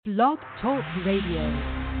Blog Talk Radio.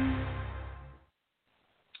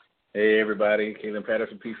 Hey everybody, Caitlin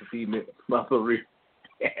Patterson, P4P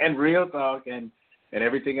Real Talk, and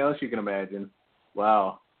everything else you can imagine.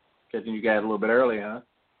 Wow, catching you guys a little bit early, huh?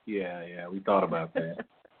 Yeah, we thought about that.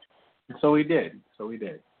 So we did.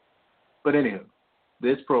 But anywho,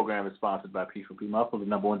 this program is sponsored by P4P Muscle, the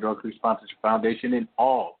number one drug-free sponsorship foundation in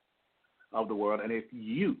all of the world. And if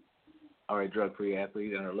you are a drug-free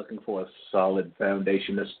athlete and are looking for a solid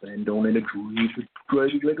foundation to stand on in a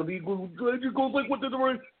driving like a legal, you go like what to the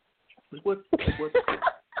right. What?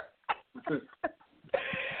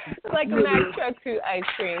 Like a Mack truck through ice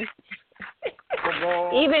cream.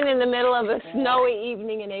 Even in the middle of a snowy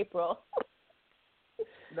evening in April.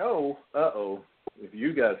 No. Uh-oh. If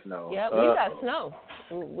you got snow. Yeah, we got snow.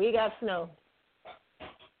 We got snow.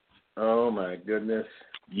 Oh, my goodness.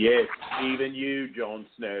 Yes, even you, Jon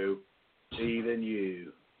Snow. Even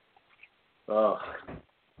you. Oh.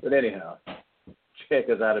 But anyhow, check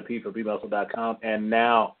us out at P4PMuscle.com. And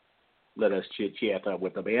now, let us chit-chat up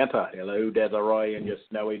with the banter. Hello, Desiree, in your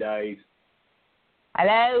snowy days.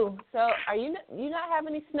 Hello. So, you not have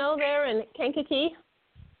any snow there in Kankakee?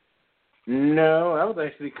 No, I was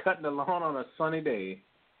actually cutting the lawn on a sunny day.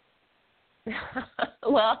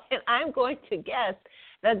 Well, and I'm going to guess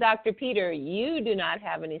that, Dr. Peter, you do not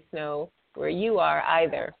have any snow where you are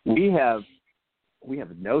either. We have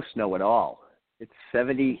no snow at all. It's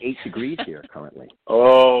 78 degrees here currently.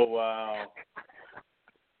 Oh, wow.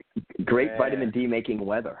 Great vitamin D making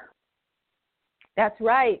weather. That's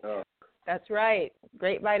right. Oh. That's right.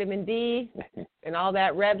 Great vitamin D and all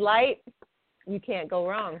that red light. You can't go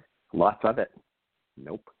wrong. Lots of it.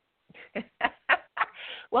 Nope.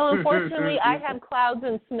 Well, unfortunately, I have clouds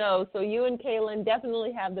and snow, so you and Kaylin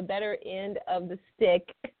definitely have the better end of the stick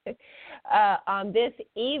on this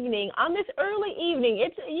evening, on this early evening.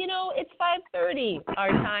 It's 5:30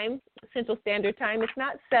 our time, Central Standard Time. It's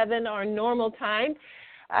not 7 our normal time.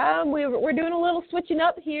 We're doing a little switching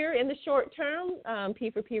up here in the short term.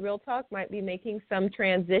 P4P Real Talk might be making some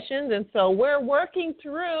transitions, and so we're working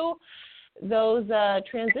through those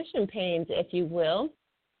transition pains, if you will.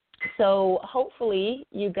 So hopefully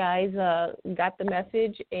you guys got the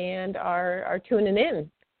message and are tuning in.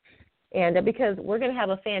 And because we're going to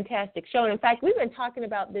have a fantastic show. And in fact, we've been talking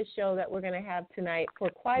about this show that we're going to have tonight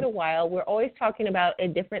for quite a while. We're always talking about a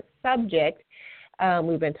different subject.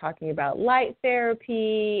 We've been talking about light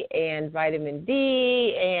therapy and vitamin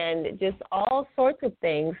D and just all sorts of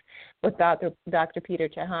things with Dr. Peter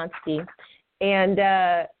Cichonski.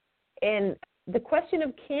 And the question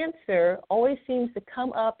of cancer always seems to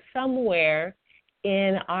come up somewhere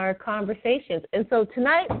in our conversations. And so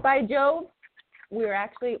tonight, by Jove, we're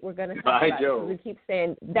going to talk about it. We keep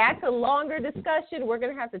saying that's a longer discussion. We're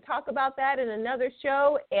going to have to talk about that in another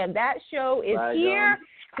show, and that show is here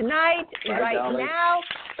tonight, right now.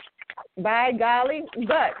 By golly.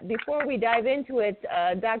 But before we dive into it,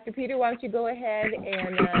 Dr. Peter, why don't you go ahead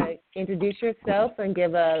and introduce yourself and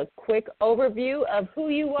give a quick overview of who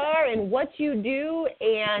you are and what you do,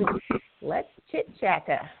 and let's chit-chat.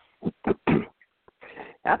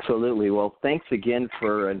 Absolutely. Well, thanks again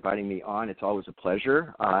for inviting me on. It's always a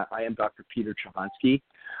pleasure. I am Dr. Peter Cichonski.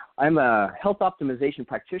 I'm a health optimization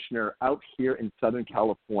practitioner out here in Southern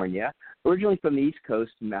California, originally from the East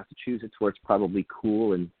Coast in Massachusetts, where it's probably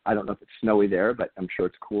cool, and I don't know if it's snowy there, but I'm sure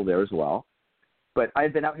it's cool there as well. But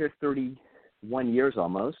I've been out here 31 years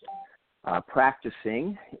almost,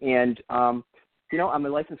 practicing, and I'm a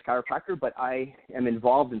licensed chiropractor, but I am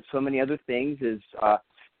involved in so many other things. As a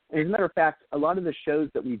matter of fact, a lot of the shows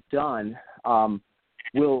that we've done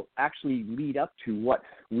will actually lead up to what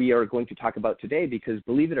we are going to talk about today, because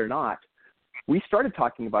believe it or not, we started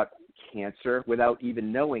talking about cancer without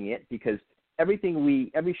even knowing it, because every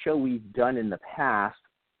show we've done in the past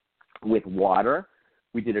with water,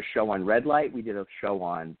 we did a show on red light, we did a show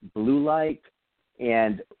on blue light,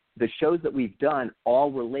 and the shows that we've done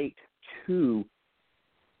all relate to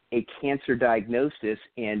a cancer diagnosis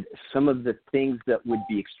and some of the things that would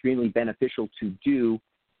be extremely beneficial to do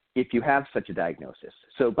if you have such a diagnosis.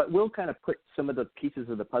 But we'll kind of put some of the pieces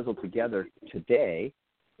of the puzzle together today,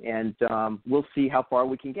 and we'll see how far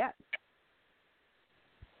we can get.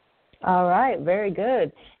 All right, very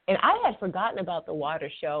good. And I had forgotten about the water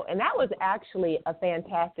show, and that was actually a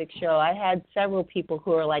fantastic show. I had several people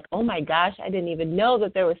who were like, oh my gosh, I didn't even know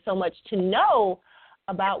that there was so much to know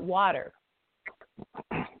about water.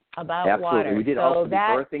 Absolutely. Water. We did also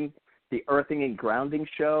the earthing and grounding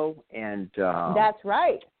show, and that's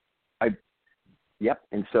right. Yep.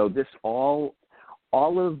 And so this all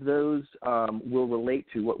of those will relate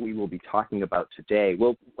to what we will be talking about today.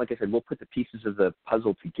 Like I said, we'll put the pieces of the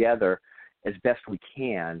puzzle together, as best we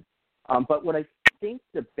can. But what I think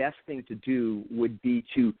the best thing to do would be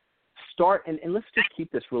to start, and let's just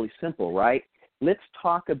keep this really simple, right? Let's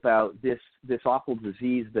talk about this awful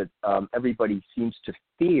disease that everybody seems to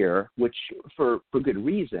fear, which for good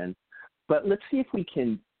reason. But let's see if we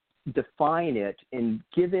can define it and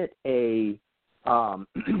give it a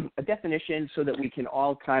definition so that we can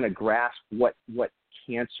all kind of grasp what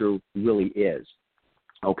cancer really is.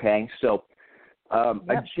 Okay, so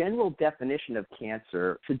a general definition of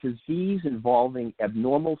cancer is a disease involving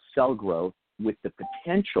abnormal cell growth with the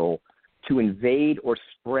potential to invade or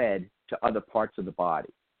spread to other parts of the body.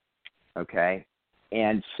 Okay,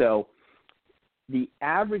 and so the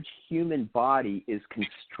average human body is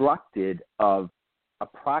constructed of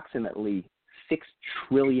approximately 6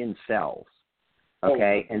 trillion cells.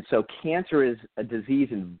 Okay, and so cancer is a disease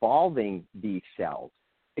involving these cells.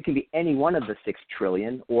 It can be any one of the 6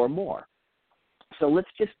 trillion or more. So let's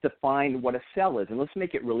just define what a cell is, and let's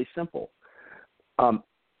make it really simple.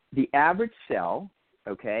 The average cell,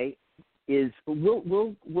 okay, is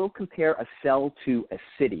we'll compare a cell to a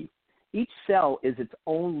city. Each cell is its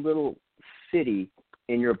own little city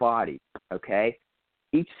in your body. Okay,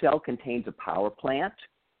 each cell contains a power plant,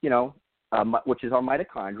 which is our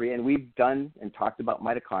mitochondria, and we've done and talked about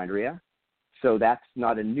mitochondria, so that's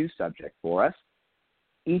not a new subject for us.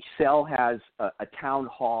 Each cell has a town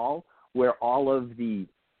hall where all of the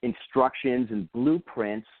instructions and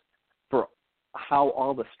blueprints for how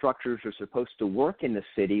all the structures are supposed to work in the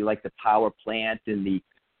city, like the power plant and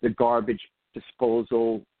the garbage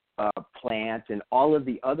disposal plant and all of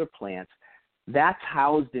the other plants, that's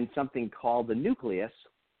housed in something called the nucleus.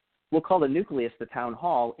 We'll call the nucleus the town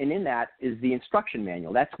hall, and in that is the instruction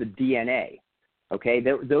manual. That's the DNA. Okay,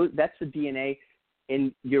 that's the DNA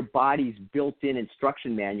in your body's built-in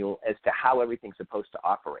instruction manual as to how everything's supposed to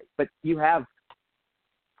operate. But you have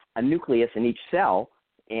a nucleus in each cell,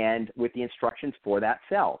 and with the instructions for that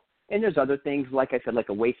cell. And there's other things, like I said, like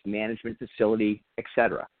a waste management facility,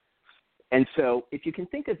 etc. And so if you can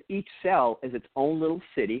think of each cell as its own little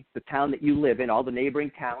city, the town that you live in, all the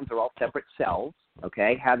neighboring towns are all separate cells,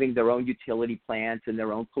 okay, having their own utility plants and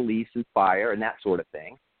their own police and fire and that sort of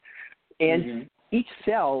thing. And each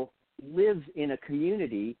cell lives in a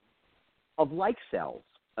community of like cells,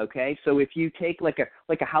 okay? So if you take like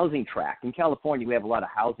a housing tract, in California we have a lot of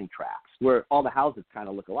housing tracts where all the houses kind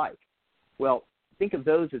of look alike. Well, think of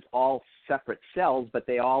those as all separate cells, but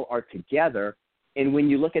they all are together. And when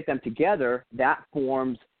you look at them together, that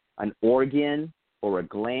forms an organ or a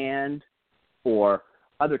gland or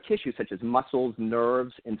other tissues such as muscles,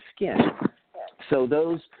 nerves, and skin. So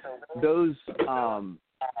those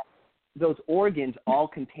organs all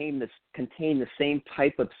contain the same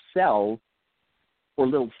type of cells or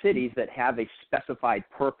little cities that have a specified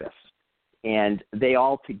purpose. And they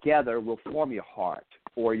all together will form your heart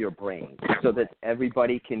or your brain so that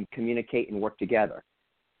everybody can communicate and work together.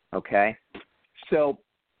 Okay? So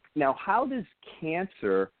now how does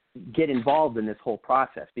cancer get involved in this whole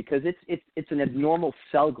process? Because it's an abnormal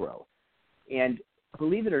cell growth. And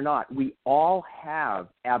believe it or not, we all have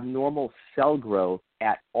abnormal cell growth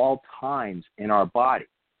at all times in our body.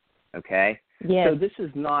 Okay? Yes. So this is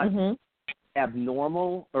not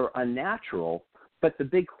abnormal or unnatural, but the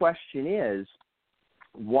big question is,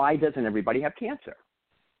 why doesn't everybody have cancer?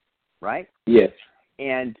 Right? Yes.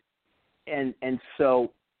 And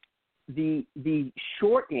so the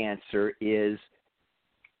short answer is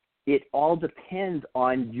it all depends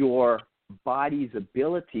on your body's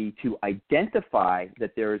ability to identify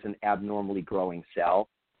that there is an abnormally growing cell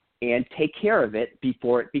and take care of it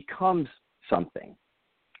before it becomes something.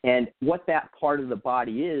 And what that part of the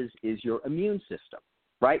body is your immune system,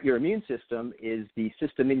 right? Your immune system is the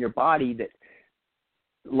system in your body that,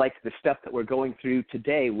 like the stuff that we're going through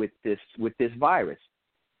today with this virus.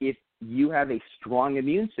 If you have a strong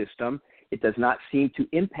immune system, it does not seem to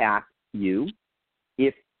impact you.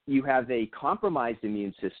 If you have a compromised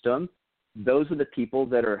immune system, those are the people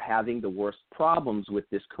that are having the worst problems with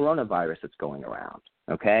this coronavirus that's going around,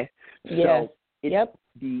 okay? Yes. So it's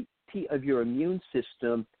the key of your immune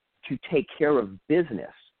system to take care of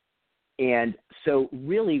business. And so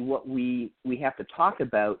really what we have to talk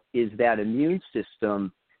about is that immune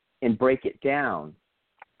system and break it down.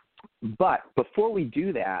 But before we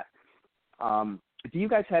do that, do you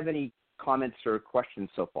guys have any comments or questions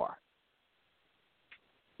so far?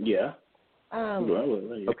 Yeah.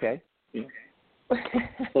 Okay. Yeah.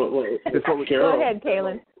 Go ahead,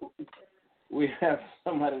 Kaylin. We have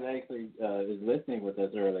somebody that actually is listening with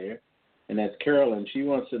us earlier, and that's Carolyn. She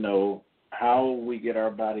wants to know how we get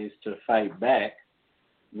our bodies to fight back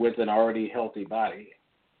with an already healthy body.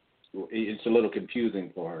 It's a little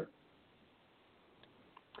confusing for her.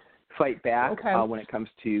 fight back Okay. when it comes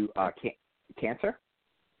to cancer?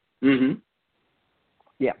 Mm-hmm.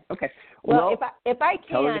 Yeah. Okay. Well, if I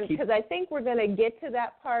tell her to can, keep- because I think we're going to get to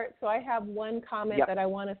that part. So I have one comment Yep. that I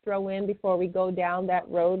want to throw in before we go down that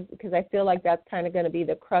road, because I feel like that's kind of going to be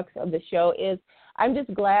the crux of the show. Is I'm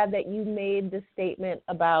just glad that you made the statement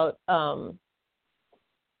about,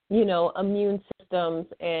 immune systems,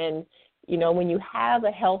 and when you have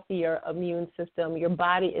a healthier immune system, your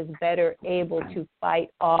body is better able to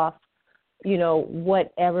fight off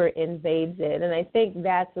whatever invades it. And I think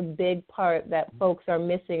that's a big part that folks are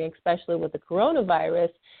missing, especially with the coronavirus,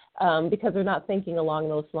 because they're not thinking along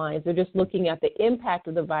those lines. They're just looking at the impact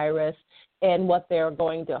of the virus and what they're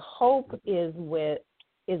going to hope is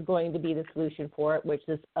going to be the solution for it, which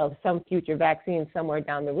is of some future vaccine somewhere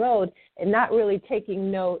down the road, and not really taking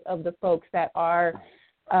note of the folks that are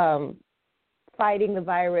fighting the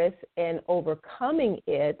virus and overcoming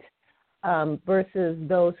it, versus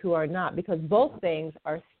those who are not, because both things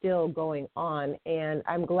are still going on. And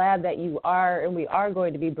I'm glad that you are, and we are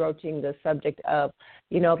going to be broaching the subject of,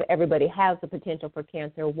 if everybody has the potential for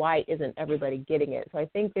cancer, why isn't everybody getting it? So I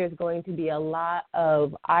think there's going to be a lot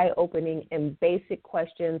of eye-opening and basic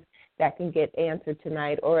questions that can get answered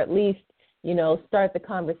tonight, or at least, start the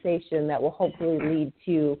conversation that will hopefully lead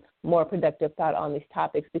to more productive thought on these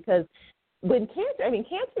topics. Because when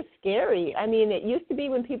cancer's scary. It used to be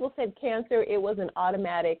when people said cancer, it was an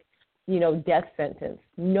automatic, death sentence.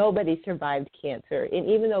 Nobody survived cancer. And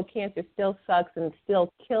even though cancer still sucks and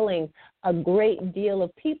still killing a great deal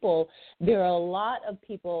of people, there are a lot of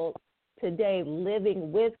people today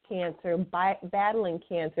living with cancer, battling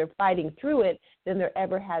cancer, fighting through it than there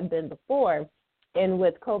ever had been before. And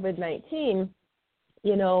with COVID-19,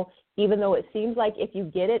 even though it seems like if you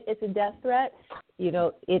get it, it's a death threat,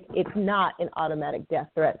 it's not an automatic death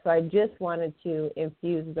threat. So I just wanted to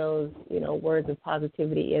infuse those, words of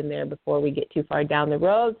positivity in there before we get too far down the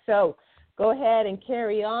road. So go ahead and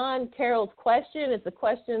carry on. Carol's question is a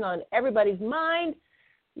question on everybody's mind.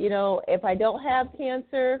 If I don't have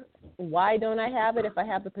cancer, why don't I have it? If I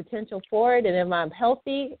have the potential for it, and if I'm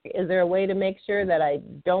healthy, is there a way to make sure that I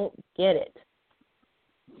don't get it?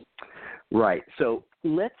 Right. So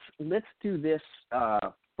let's do this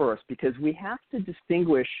first, because we have to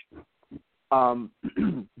distinguish.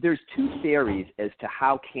 There's two theories as to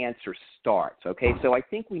how cancer starts. Okay, so I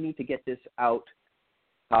think we need to get this out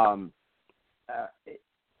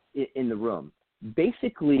in the room.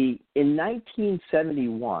 Basically, in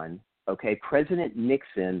 1971, President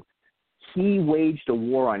Nixon, he waged a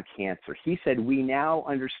war on cancer. He said, we now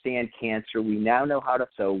understand cancer. We now know how to,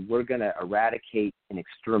 so we're going to eradicate and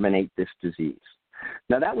exterminate this disease.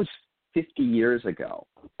 Now, that was 50 years ago,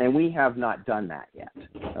 and we have not done that yet,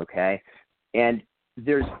 okay? And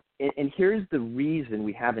here's the reason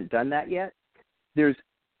we haven't done that yet. There's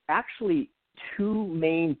actually two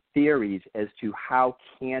main theories as to how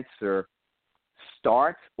cancer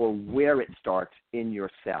starts or where it starts in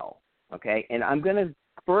your cell, okay? And I'm going to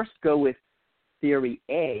first go with theory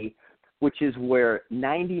A, which is where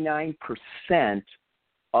 99%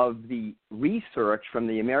 of the research from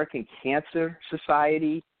the American Cancer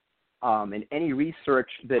Society and any research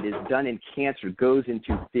that is done in cancer goes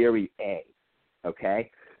into theory A, okay?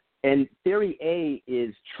 And theory A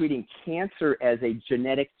is treating cancer as a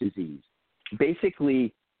genetic disease.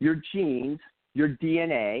 Basically, your genes, your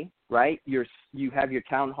DNA, right? You have your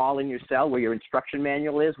town hall in your cell where your instruction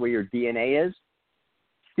manual is, where your DNA is.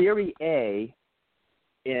 Theory A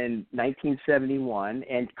in 1971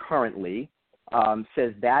 and currently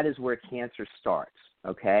says that is where cancer starts,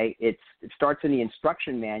 okay? It starts in the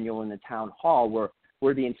instruction manual in the town hall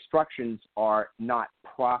where the instructions are not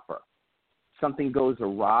proper. Something goes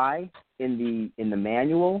awry in the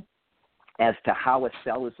manual as to how a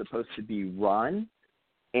cell is supposed to be run,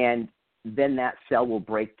 and then that cell will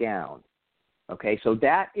break down, okay? So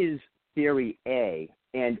that is theory A.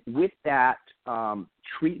 And with that,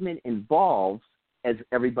 treatment involves, as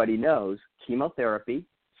everybody knows, chemotherapy,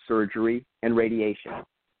 surgery, and radiation,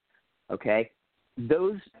 okay?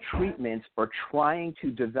 Those treatments are trying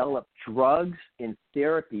to develop drugs and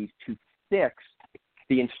therapies to fix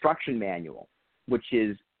the instruction manual, which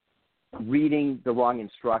is reading the wrong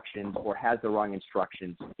instructions or has the wrong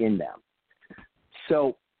instructions in them.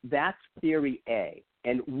 So that's theory A.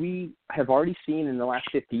 And we have already seen in the last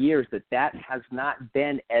 50 years that has not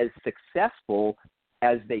been as successful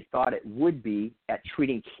as they thought it would be at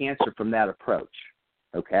treating cancer from that approach,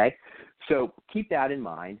 okay? So keep that in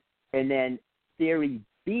mind. And then theory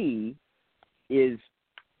B is,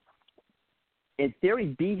 and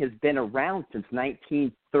theory B has been around since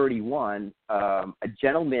 1931. A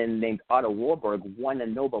gentleman named Otto Warburg won a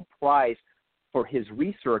Nobel Prize for his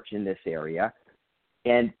research in this area.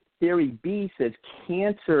 And theory B says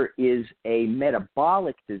cancer is a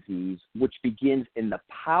metabolic disease which begins in the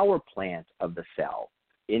power plant of the cell.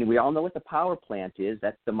 And we all know what the power plant is.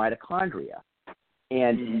 That's the mitochondria.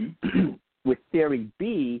 And with theory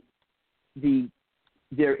B,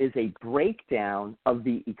 there is a breakdown of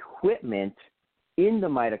the equipment in the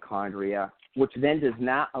mitochondria, which then does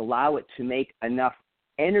not allow it to make enough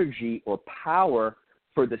energy or power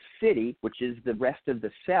for the city, which is the rest of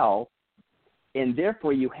the cell, and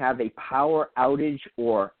therefore you have a power outage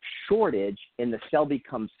or shortage, and the cell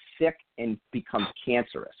becomes sick and becomes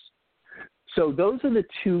cancerous. So those are the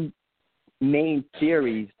two main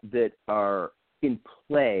theories that are in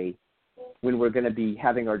play when we're going to be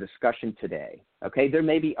having our discussion today. Okay, there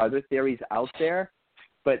may be other theories out there,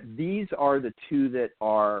 but these are the two that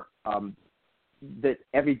are that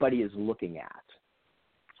everybody is looking at.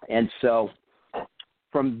 And so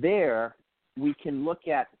from there, we can look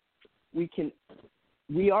at,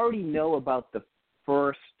 we already know about the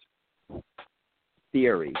first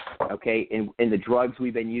theory, okay, in the drugs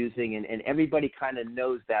we've been using, and everybody kind of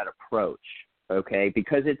knows that approach, okay,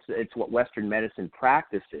 because it's what Western medicine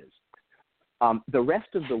practices. The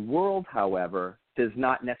rest of the world, however, does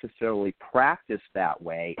not necessarily practice that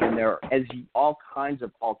way, and there are all kinds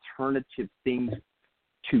of alternative things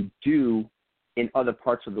to do in other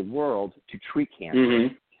parts of the world to treat cancer.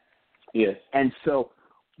 Mm-hmm. Yes. And so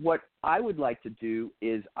what I would like to do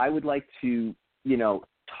is I would like to,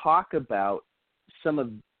 talk about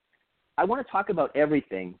I want to talk about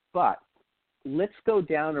everything, but let's go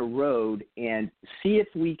down a road and see if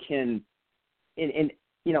we can, and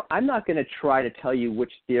I'm not going to try to tell you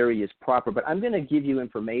which theory is proper, but I'm going to give you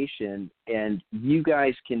information, and you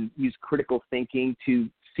guys can use critical thinking to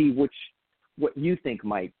see what you think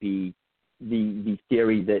might be the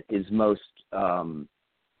theory that is most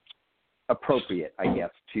appropriate, I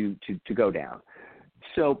guess, to go down.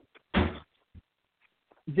 So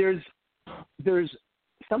there's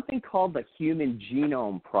something called the Human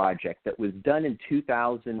Genome Project that was done in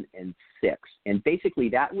 2006, and basically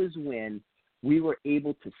that was when we were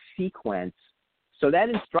able to sequence. So that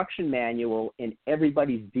instruction manual in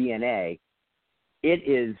everybody's DNA, it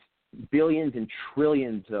is billions and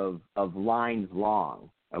trillions of lines long,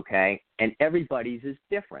 okay? And everybody's is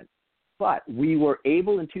different. But we were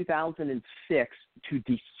able in 2006 to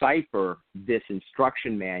decipher this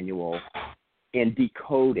instruction manual and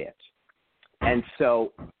decode it. And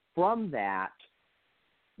so from that,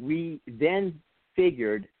 we then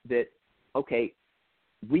figured that, okay,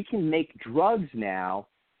 we can make drugs now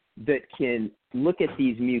that can look at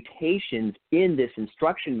these mutations in this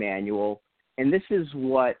instruction manual, and this is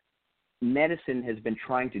what medicine has been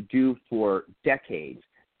trying to do for decades,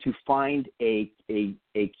 to find a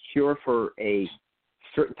cure for a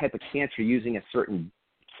certain type of cancer using a certain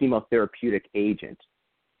chemotherapeutic agent.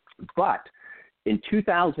 But in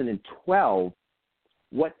 2012,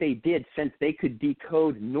 what they did, since they could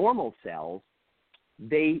decode normal cells,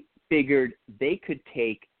 they figured they could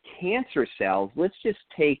take cancer cells. Let's just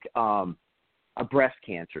take a breast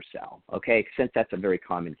cancer cell, okay, since that's a very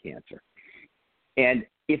common cancer. And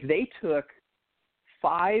if they took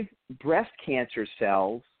 5 breast cancer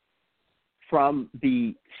cells from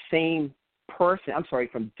the same person,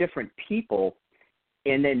 from different people,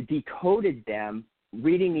 and then decoded them,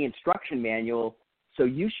 reading the instruction manual, so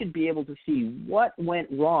you should be able to see what went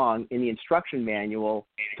wrong in the instruction manual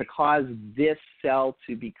to cause this cell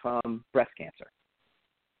to become breast cancer.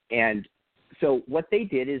 And so what they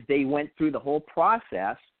did is they went through the whole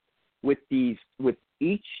process with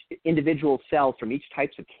each individual cells from each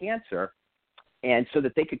types of cancer, and so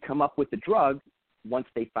that they could come up with the drug once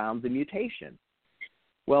they found the mutation.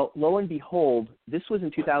 Well, lo and behold, this was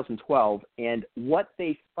in 2012, and what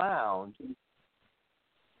they found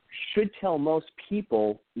should tell most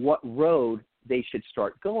people what road they should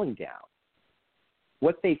start going down.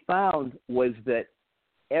 What they found was that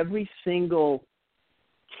every single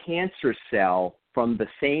cancer cell from the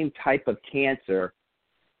same type of cancer,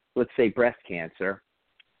 let's say breast cancer,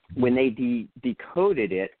 when they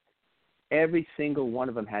decoded it, every single one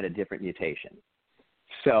of them had a different mutation.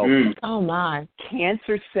 So, oh my,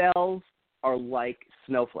 cancer cells are like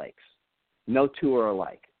snowflakes. No two are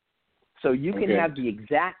alike. So you can have the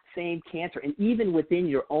exact same cancer, and even within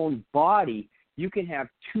your own body, you can have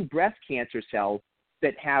 2 breast cancer cells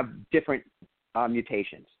that have different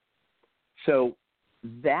mutations. So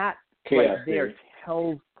that right there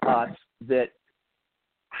tells us that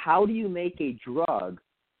how do you make a drug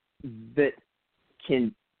that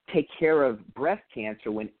can take care of breast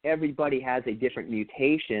cancer when everybody has a different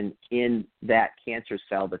mutation in that cancer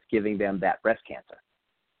cell that's giving them that breast cancer?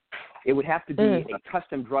 It would have to be a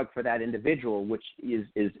custom drug for that individual, which is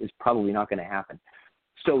probably not going to happen.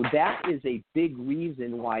 So that is a big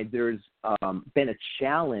reason why there's been a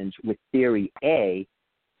challenge with Theory A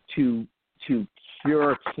to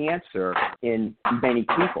cure cancer in many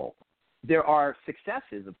people. There are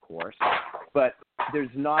successes, of course, but there's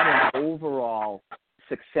not an overall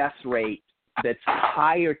success rate that's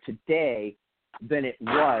higher today than it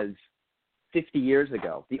was 50 years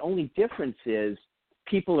ago. The only difference is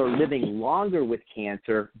people are living longer with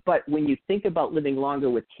cancer, but when you think about living longer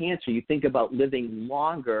with cancer, you think about living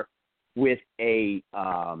longer with a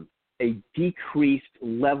decreased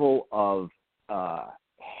level of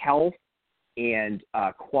health and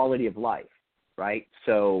quality of life, right?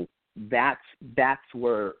 So that's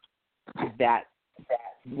where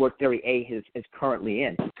Theory A is currently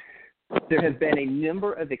in. There have been a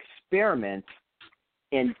number of experiments,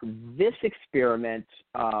 and this experiment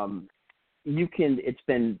it's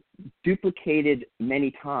been duplicated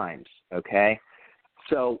many times. Okay,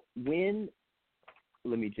 so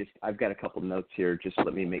I've got a couple notes here. Just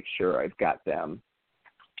let me make sure I've got them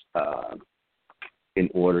in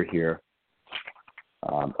order here.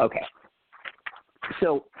 Okay.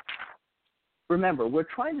 So remember, we're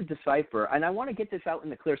trying to decipher, and I want to get this out in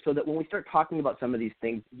the clear so that when we start talking about some of these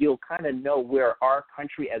things, you'll kind of know where our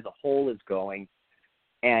country as a whole is going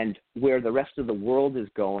and where the rest of the world is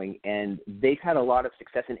going. And they've had a lot of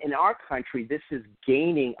success. And in our country, this is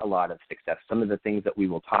gaining a lot of success, some of the things that we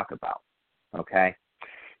will talk about. Okay?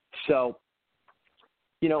 So,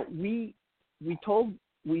 we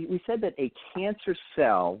said that a cancer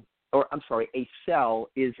cell, a cell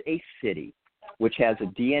is a city, which has a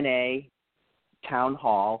DNA town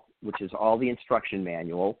hall, which is all the instruction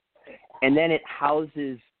manual, and then it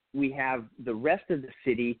houses, we have the rest of the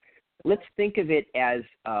city. Let's think of it as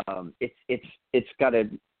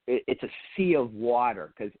it's a sea of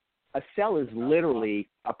water, because a cell is literally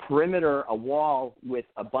a perimeter, a wall with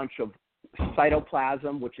a bunch of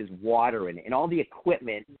cytoplasm, which is water in it, and all the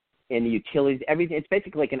equipment and the utilities, everything. It's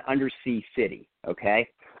basically like an undersea city, okay?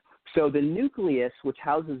 So the nucleus, which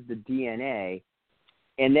houses the DNA,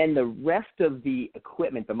 and then the rest of the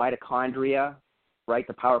equipment, the mitochondria, right,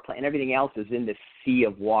 the power plant, and everything else is in this sea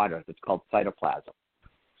of water that's called cytoplasm.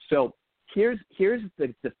 So here's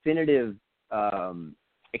the definitive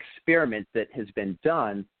experiment that has been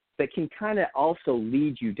done that can kind of also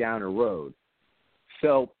lead you down a road.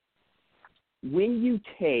 So when you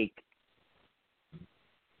take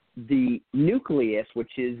the nucleus,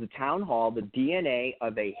 which is the town hall, the DNA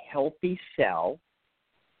of a healthy cell,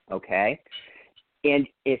 okay, and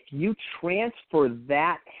if you transfer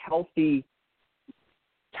that healthy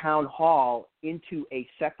town hall into a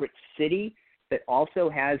separate city that also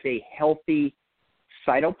has a healthy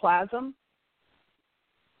cytoplasm,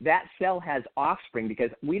 that cell has offspring,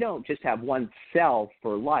 because we don't just have one cell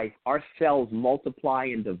for life. Our cells multiply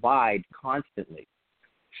and divide constantly.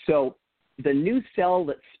 So the new cell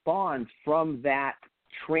that spawns from that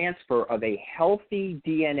transfer of a healthy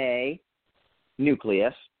DNA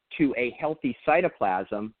nucleus to a healthy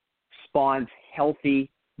cytoplasm spawns healthy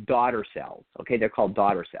daughter cells. Okay, they're called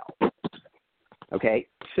daughter cells. Okay,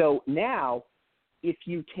 so now if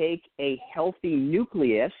you take a healthy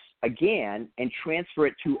nucleus again and transfer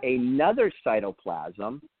it to another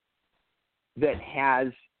cytoplasm that has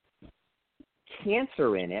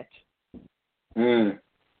cancer in it,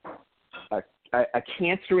 a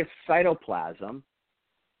cancerous cytoplasm,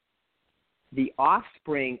 the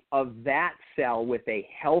offspring of that cell with a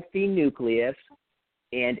healthy nucleus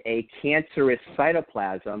and a cancerous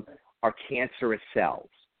cytoplasm are cancerous cells.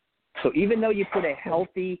 So even though you put a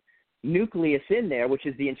healthy nucleus in there, which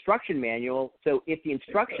is the instruction manual, so if the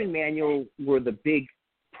instruction manual were the big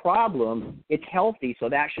problem, it's healthy, so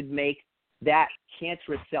that should make that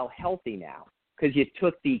cancerous cell healthy now, because you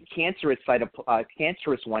took the cancerous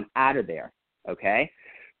one out of there, okay?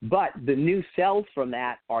 But the new cells from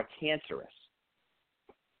that are cancerous.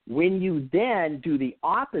 When you then do the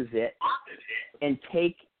opposite and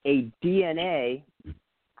take a DNA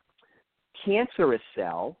cancerous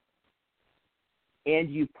cell and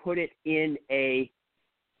you put it in a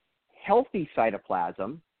healthy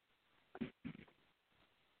cytoplasm,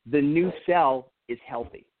 the new cell is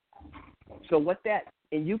healthy. So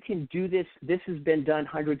and you can do this has been done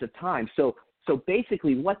hundreds of times. So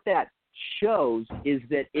basically what that shows is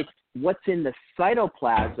that it's what's in the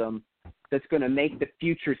cytoplasm that's going to make the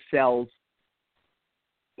future cells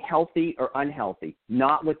healthy or unhealthy,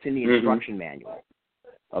 not what's in the instruction manual.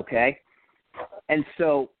 Okay? And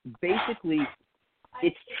so basically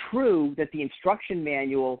it's true that the instruction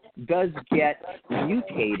manual does get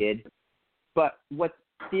mutated, but what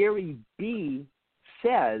Theory B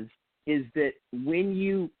says is that when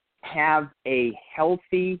you have a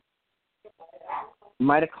healthy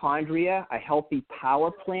mitochondria, a healthy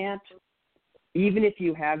power plant, even if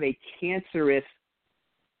you have a cancerous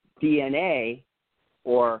DNA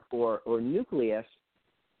or nucleus,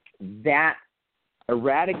 that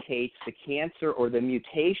eradicates the cancer or the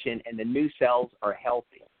mutation, and the new cells are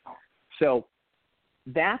healthy. So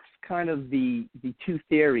that's kind of the two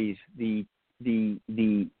theories, the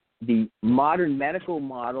modern medical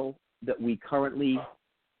model that we currently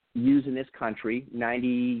use in this country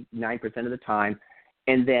 99% of the time,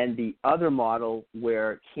 and then the other model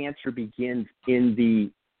where cancer begins in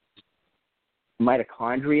the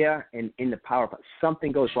mitochondria and in the power plant.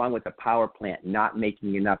 Something goes wrong with the power plant, not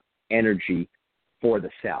making enough energy for the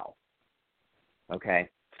cell. Okay?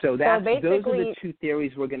 So those are the two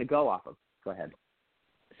theories we're going to go off of. Go ahead.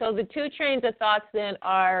 So the two trains of thoughts then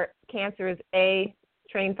are cancer is A,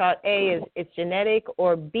 train thought A is it's genetic,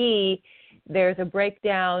 or B, there's a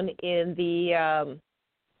breakdown in the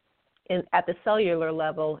at the cellular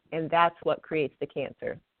level, and that's what creates the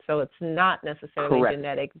cancer. So it's not necessarily Correct.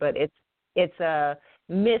 genetic, but it's a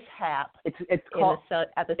mishap it's called,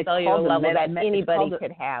 at the cellular level that anybody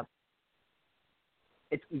could have.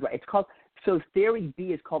 It's called, so theory B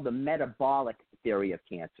is called the metabolic theory of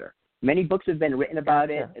cancer. Many books have been written about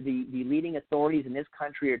it. The leading authorities in this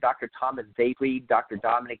country are Dr. Thomas Zapri, Dr.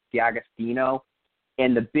 Dominic D'Agostino,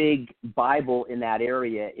 and the big Bible in that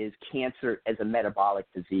area is Cancer as a Metabolic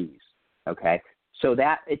Disease. Okay, so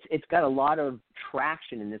that it's got a lot of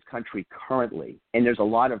traction in this country currently, and there's a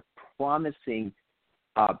lot of promising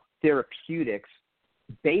therapeutics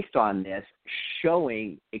based on this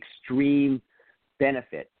showing extreme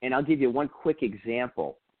benefit. And I'll give you one quick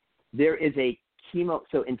example. There is a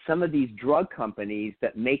so in some of these drug companies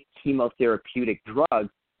that make chemotherapeutic drugs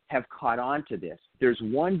have caught on to this. There's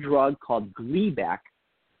one drug called Gleevec,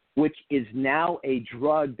 which is now a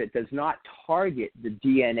drug that does not target the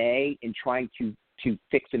DNA in trying to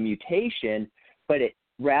fix a mutation, but it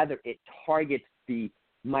targets the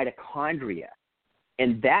mitochondria.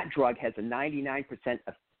 And that drug has a 99%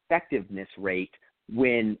 effectiveness rate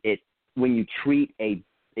when you treat a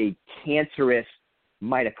cancerous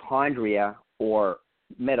mitochondria or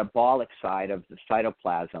metabolic side of the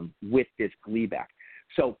cytoplasm with this Gleevec.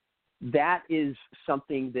 So that is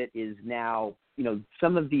something that is now,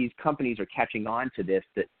 some of these companies are catching on to this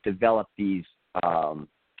that develop these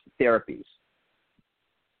therapies.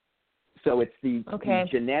 So it's the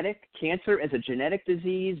genetic cancer as a genetic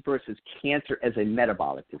disease versus cancer as a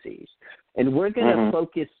metabolic disease. And we're going to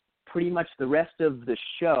focus pretty much the rest of the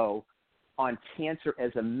show on cancer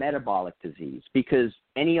as a metabolic disease, because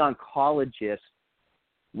any oncologist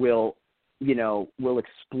will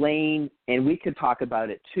explain, and we could talk about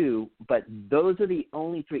it too, but those are the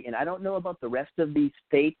only three. And I don't know about the rest of these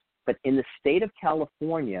states, but in the state of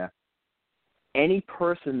California, any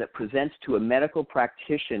person that presents to a medical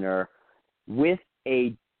practitioner with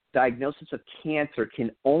a diagnosis of cancer can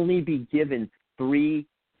only be given three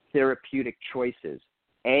therapeutic choices: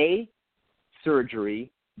 A,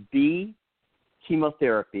 surgery; B,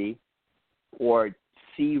 chemotherapy; or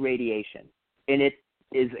C, radiation. And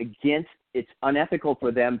it's unethical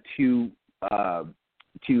for them to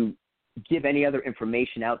give any other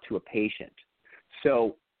information out to a patient.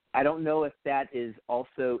 So I don't know if that is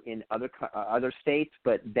also in other states,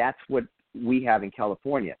 but that's what we have in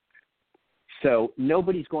California. So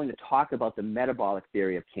nobody's going to talk about the metabolic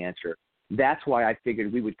theory of cancer. That's why I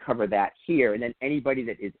figured we would cover that here, and then anybody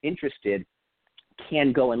that is interested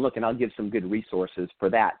can go and look, and I'll give some good resources for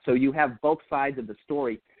that. So you have both sides of the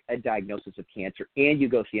story, a diagnosis of cancer, and you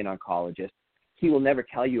go see an oncologist. He will never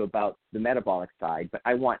tell you about the metabolic side, but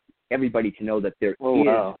I want everybody to know that there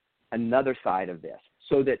is another side of this,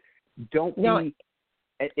 so that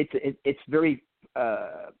it's very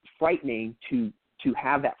frightening to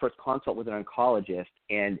have that first consult with an oncologist,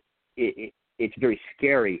 and it's very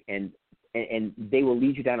scary, and they will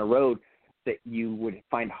lead you down a road that you would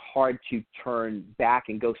find hard to turn back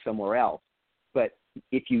and go somewhere else. But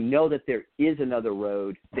if you know that there is another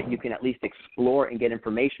road that you can at least explore and get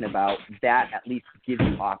information about, that at least gives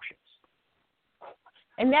you options.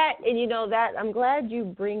 And I'm glad you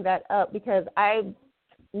bring that up, because I'm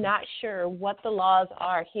not sure what the laws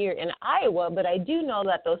are here in Iowa, but I do know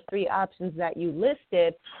that those three options that you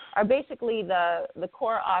listed are basically the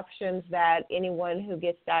core options that anyone who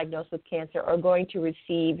gets diagnosed with cancer are going to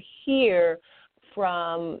receive here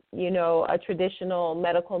from, a traditional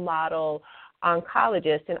medical model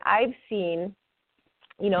oncologist. And I've seen,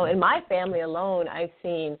 in my family alone, I've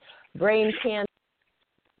seen brain cancer,